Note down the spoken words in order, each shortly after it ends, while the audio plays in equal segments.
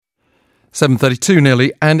7:32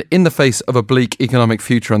 nearly, and in the face of a bleak economic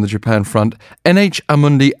future on the Japan front, NH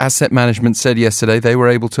Amundi Asset Management said yesterday they were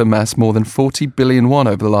able to amass more than 40 billion won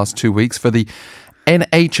over the last 2 weeks for the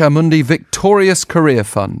NH Amundi Victorious Korea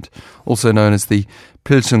Fund, also known as the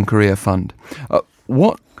Pilsung Korea Fund.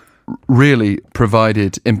 What really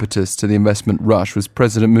provided impetus to the investment rush was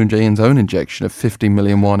President Moon Jae-in's own injection of 50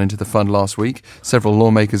 million won into the fund last week. Several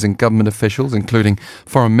lawmakers and government officials, including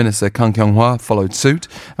Foreign Minister Kang Kyung-hwa, followed suit.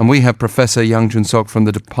 And we have Professor Yang Junsok from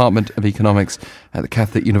the Department of Economics at the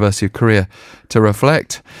Catholic University of Korea to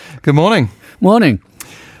reflect. Good morning. Morning.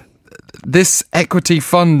 This equity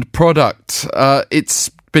fund product, it's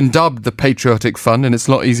been dubbed the Patriotic Fund, and it's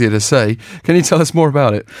a lot easier to say. Can you tell us more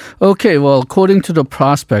about it? Okay, well, according to the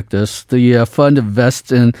prospectus, the fund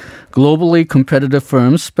invests in globally competitive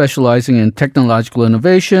firms specializing in technological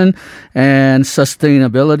innovation and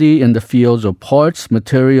sustainability in the fields of parts,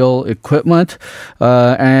 material, equipment,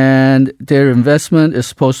 and their investment is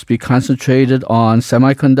supposed to be concentrated on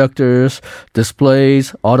semiconductors,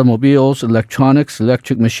 displays, automobiles, electronics,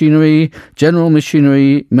 electric machinery, general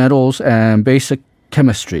machinery, metals, and basic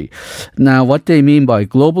chemistry. Now, what they mean by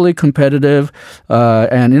globally competitive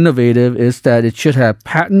and innovative is that it should have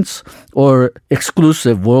patents or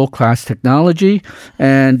exclusive world-class technology,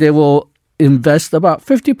 and they will invest about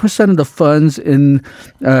 50% of the funds in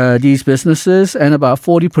these businesses and about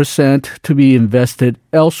 40% to be invested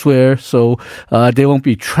elsewhere, so they won't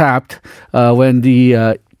be trapped when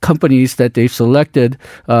the companies that they've selected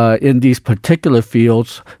in these particular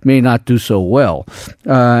fields may not do so well.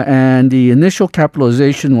 And the initial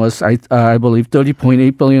capitalization was, I believe,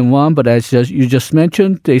 30.8 billion won, but as you just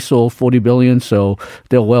mentioned, they sold 40 billion, so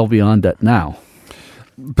they're well beyond that now.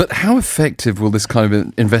 But how effective will this kind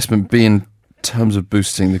of investment be in terms of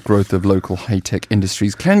boosting the growth of local high-tech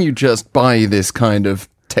industries? Can you just buy this kind of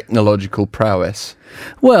technological prowess?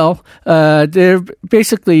 Well, they're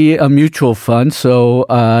basically a mutual fund, so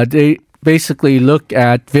they basically look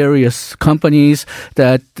at various companies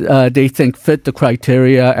that they think fit the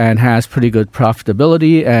criteria and has pretty good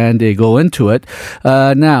profitability, and they go into it.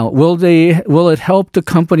 Now, will it help the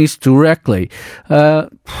companies directly?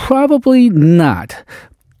 Probably not.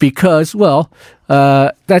 Because,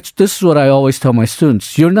 this is what I always tell my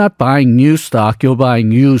students. You're not buying new stock, you're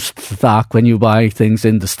buying used stock when you buy things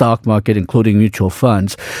in the stock market, including mutual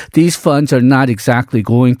funds. These funds are not exactly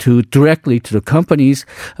going directly to the companies.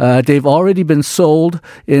 They've already been sold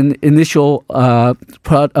in initial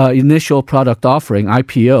product offering,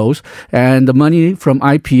 IPOs, and the money from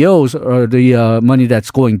IPOs are the money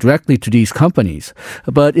that's going directly to these companies.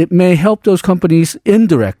 But it may help those companies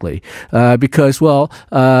indirectly because,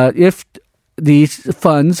 if these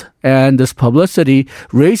funds and this publicity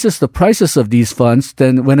raises the prices of these funds,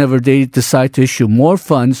 then whenever they decide to issue more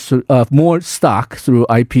funds, more stock through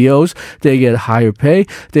IPOs, they get higher pay.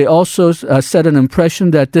 They also set an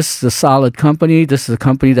impression that this is a solid company, this is a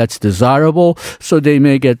company that's desirable, so they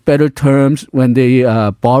may get better terms when they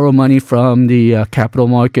borrow money from the capital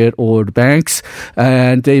market or the banks,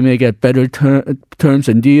 and they may get better terms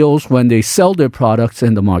and deals when they sell their products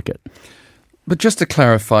in the market. But just to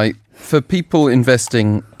clarify, for people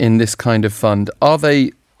investing in this kind of fund,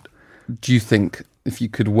 do you think, if you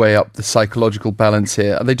could weigh up the psychological balance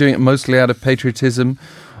here, are they doing it mostly out of patriotism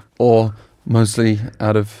or mostly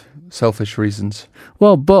out of selfish reasons?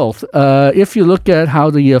 Well, both. If you look at how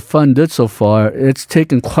the fund did so far, it's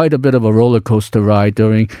taken quite a bit of a roller coaster ride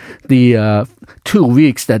during the 2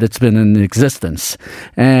 weeks that it's been in existence.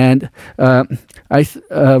 And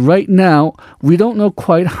right now, we don't know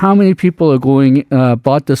quite how many people are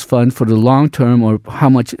bought this fund for the long term, or how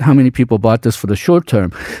many people bought this for the short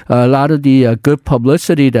term. A lot of the good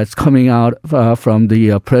publicity that's coming out from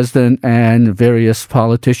the president and various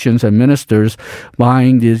politicians and ministers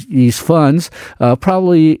buying these funds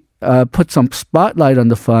probably put some spotlight on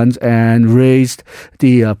the funds and raised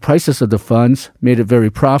the prices of the funds, made it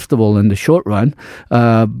very profitable in the short run.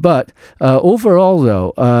 But overall,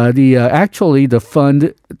 though, the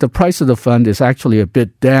price of the fund is actually a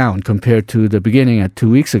bit down compared to the beginning at 2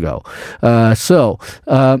 weeks ago.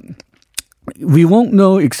 We won't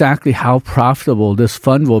know exactly how profitable this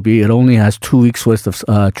fund will be. It only has 2 weeks' worth of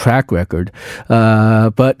track record.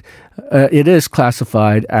 But it is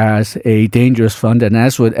classified as a dangerous fund. And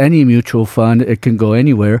as with any mutual fund, it can go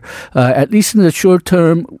anywhere. At least in the short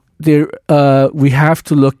term, we have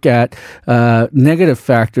to look at negative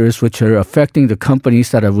factors which are affecting the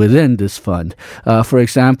companies that are within this fund. For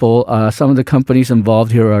example, some of the companies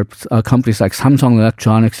involved here are companies like Samsung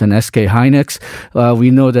Electronics and SK Hynix.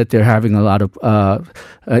 We know that they're having a lot of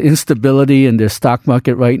instability in their stock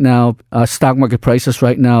market right now, stock market prices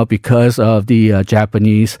right now because of the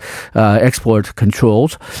Japanese export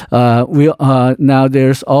controls. Now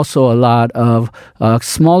there's also a lot of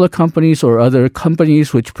smaller companies or other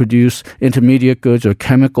companies which produce intermediate goods or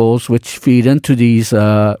chemicals which feed into these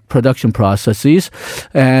production processes.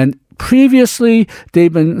 And previously,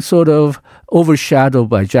 they've been sort of overshadowed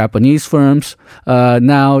by Japanese firms.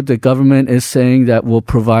 Now the government is saying that we'll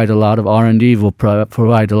provide a lot of R&D, will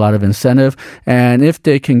provide a lot of incentive. And if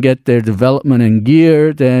they can get their development in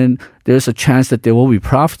gear, then there's a chance that they will be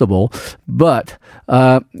profitable. But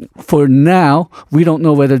for now, we don't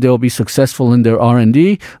know whether they'll be successful in their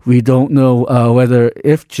R&D. We don't know whether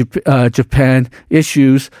if Japan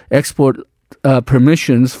issues export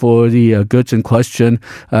permissions for the goods in question,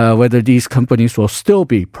 whether these companies will still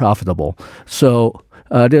be profitable. So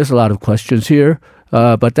there's a lot of questions here.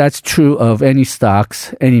 But that's true of any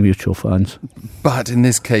stocks, any mutual funds. But in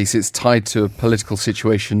this case, it's tied to a political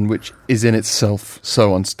situation which is in itself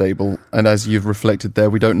so unstable. And as you've reflected there,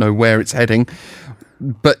 we don't know where it's heading.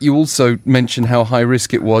 But you also mentioned how high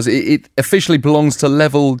risk it was. It officially belongs to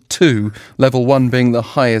level 2, level 1 being the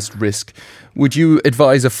highest risk. Would you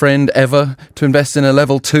advise a friend ever to invest in a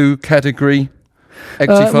level 2 category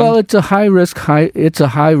equity fund? Well, it's a high risk,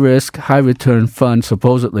 high return fund.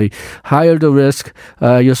 Supposedly, higher the risk,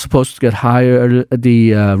 you're supposed to get higher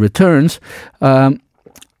the returns.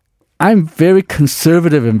 I'm a very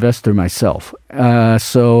conservative investor myself.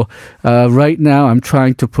 So right now I'm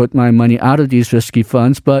trying to put my money out of these risky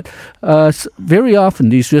funds, but very often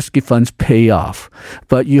these risky funds pay off.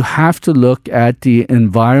 But you have to look at the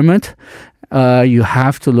environment. You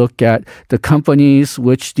have to look at the companies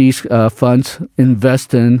which these funds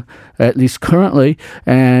invest in, at least currently.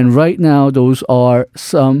 And right now, those are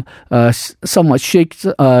somewhat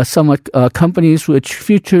companies which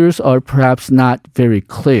futures are perhaps not very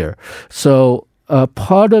clear. So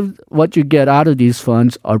part of what you get out of these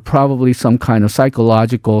funds are probably some kind of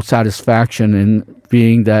psychological satisfaction in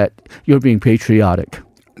being that you're being patriotic.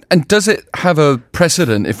 And does it have a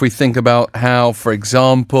precedent if we think about how, for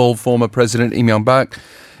example, former President Lee Myung-bak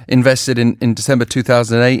invested in December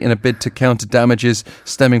 2008 in a bid to counter damages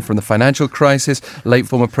stemming from the financial crisis? Late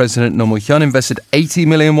former President Roh Moo-hyun invested 80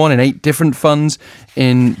 million won in 8 different funds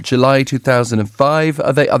in July 2005.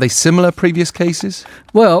 Are they similar previous cases?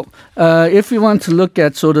 Well, if we want to look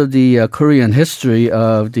at sort of the Korean history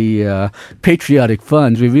of the patriotic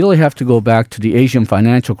funds, we really have to go back to the Asian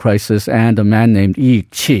financial crisis and a man named Lee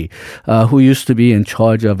Ik-chi, who used to be in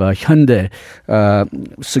charge of Hyundai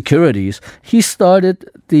Securities. He started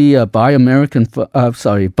the Buy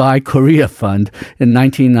Korea Fund in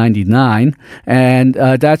 1999, and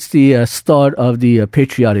that's the start of the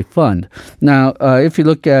Patriotic Fund. Now, if you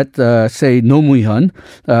look at, say, Roh Moo-hyun,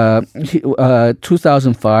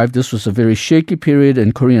 2005, this was a very shaky period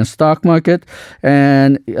in Korean stock market,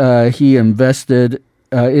 and he invested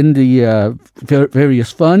in the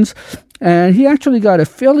various funds. And he actually got a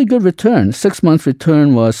fairly good return. 6-month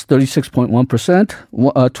return was 36.1%.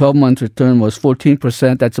 12-month return was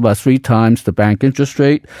 14%. That's about 3 times the bank interest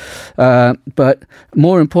rate. But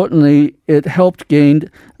more importantly, it helped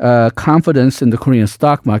gain confidence in the Korean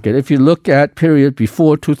stock market. If you look at period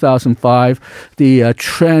before 2005, the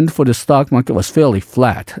trend for the stock market was fairly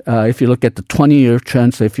flat. If you look at the 20-year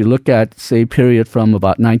trend, so if you look at, say, period from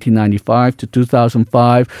about 1995 to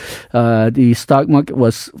 2005, the stock market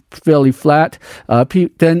was fairly flat.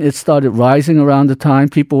 Then it started rising around the time.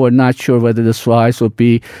 People were not sure whether this rise would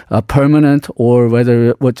be permanent or whether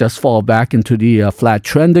it would just fall back into the flat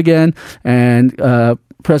trend again. And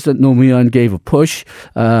President Roh Moo-hyun gave a push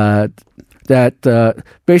that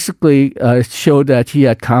basically showed that he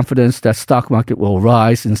had confidence that stock market will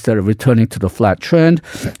rise instead of returning to the flat trend.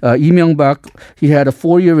 Lee Myung-bak, he had a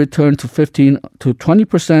 4-year return to 15 to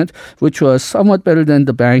 20%, which was somewhat better than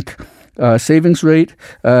the bank savings rate,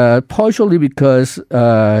 partially because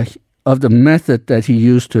of the method that he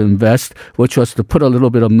used to invest, which was to put a little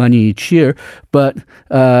bit of money each year. But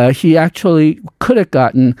he actually could have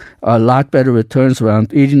gotten a lot better returns,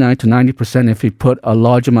 around 89 to 90%, if he put a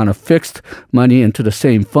large amount of fixed money into the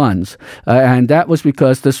same funds. And that was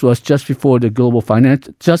because this was just after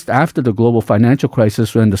the global financial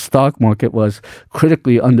crisis, when the stock market was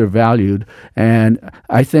critically undervalued. And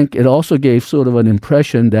I think it also gave sort of an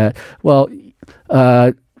impression that, well,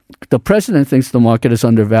 the president thinks the market is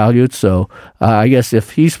undervalued, so I guess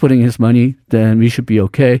if he's putting his money, then we should be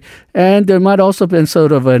okay. And there might also have been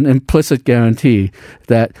sort of an implicit guarantee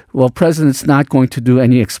that, well, president's not going to do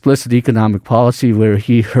any explicit economic policy where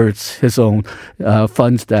he hurts his own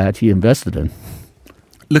funds that he invested in.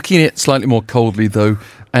 Looking at it slightly more coldly, though,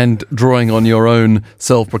 and drawing on your own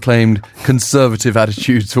self-proclaimed conservative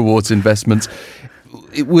attitude towards investments,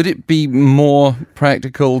 would it be more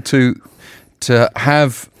practical to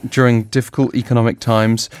have, during difficult economic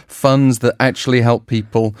times, funds that actually help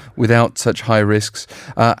people without such high risks,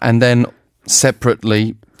 and then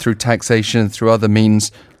separately, through taxation and through other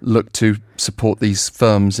means, look to support these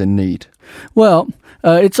firms in need? Well,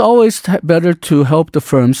 it's always better to help the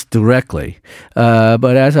firms directly.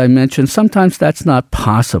 But as I mentioned, sometimes that's not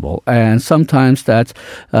possible. And sometimes that's,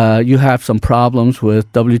 you have some problems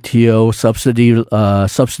with WTO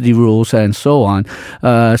subsidy rules and so on.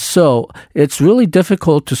 So it's really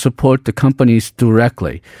difficult to support the companies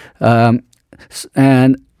directly. And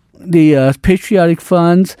the patriotic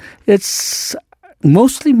funds, it's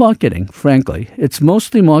mostly marketing, frankly. It's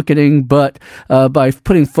mostly marketing, but by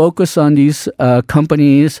putting focus on these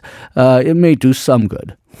companies, it may do some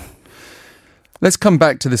good. Let's come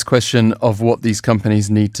back to this question of what these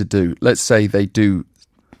companies need to do. Let's say they do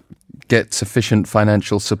get sufficient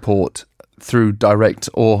financial support through direct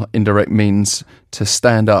or indirect means to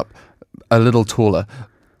stand up a little taller.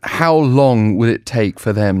 How long would it take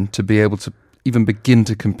for them to be able to even begin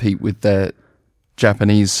to compete with their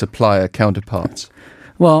Japanese supplier counterparts?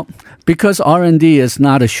 Well, because R&D is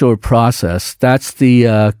not a short process, that's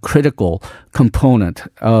the critical component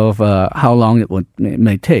of how long it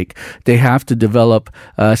may take. They have to develop,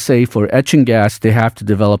 say for etching gas, they have to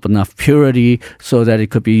develop enough purity so that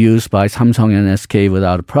it could be used by Samsung and SK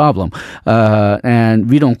without a problem. And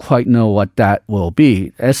we don't quite know what that will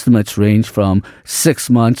be. Estimates range from 6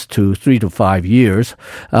 months to 3 to 5 years.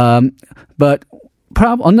 But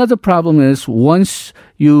another problem is once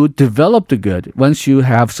you develop the good, once you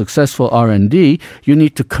have successful R&D, you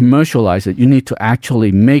need to commercialize it. You need to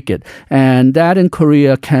actually make it. And that in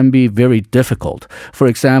Korea can be very difficult. For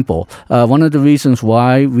example, one of the reasons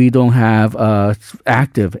why we don't have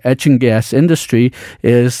active etching gas industry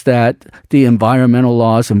is that the environmental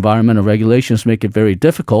laws, environmental regulations make it very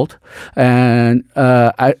difficult. And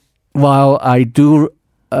while I do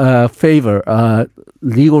favor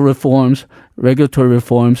legal reforms, regulatory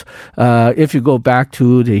reforms. If you go back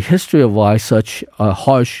to the history of why such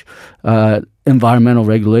harsh environmental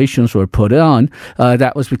regulations were put on,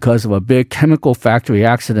 that was because of a big chemical factory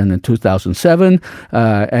accident in 2007.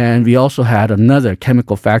 And we also had another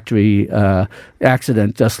chemical factory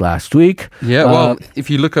accident just last week. Yeah, well, if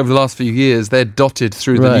you look over the last few years, they're dotted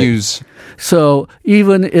through the news. So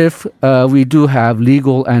even if we do have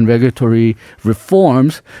legal and regulatory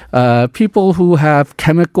reforms, people who have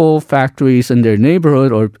chemical factories in their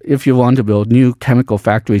neighborhood, or if you want to build new chemical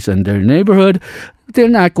factories in their neighborhood, they're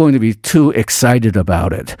not going to be too excited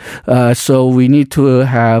about it. So we need to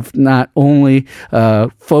have not only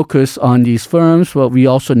focus on these firms, but we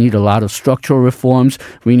also need a lot of structural reforms.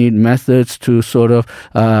 We need methods to sort of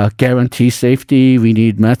guarantee safety. We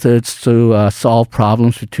need methods to solve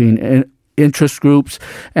problems between interest groups.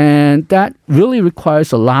 And that really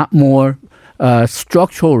requires a lot more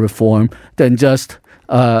structural reform than just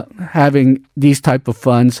having these type of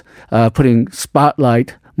funds putting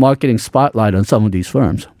marketing spotlight on some of these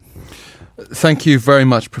firms. Thank you very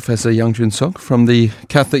much, Professor Yang Junsok from the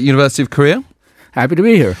Catholic University of Korea. Happy to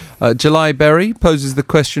be here. July Berry poses the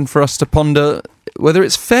question for us to ponder whether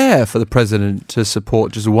it's fair for the president to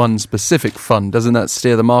support just one specific fund. Doesn't that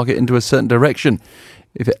steer the market into a certain direction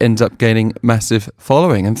if it ends up gaining massive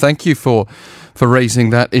following? And thank you for raising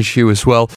that issue as well.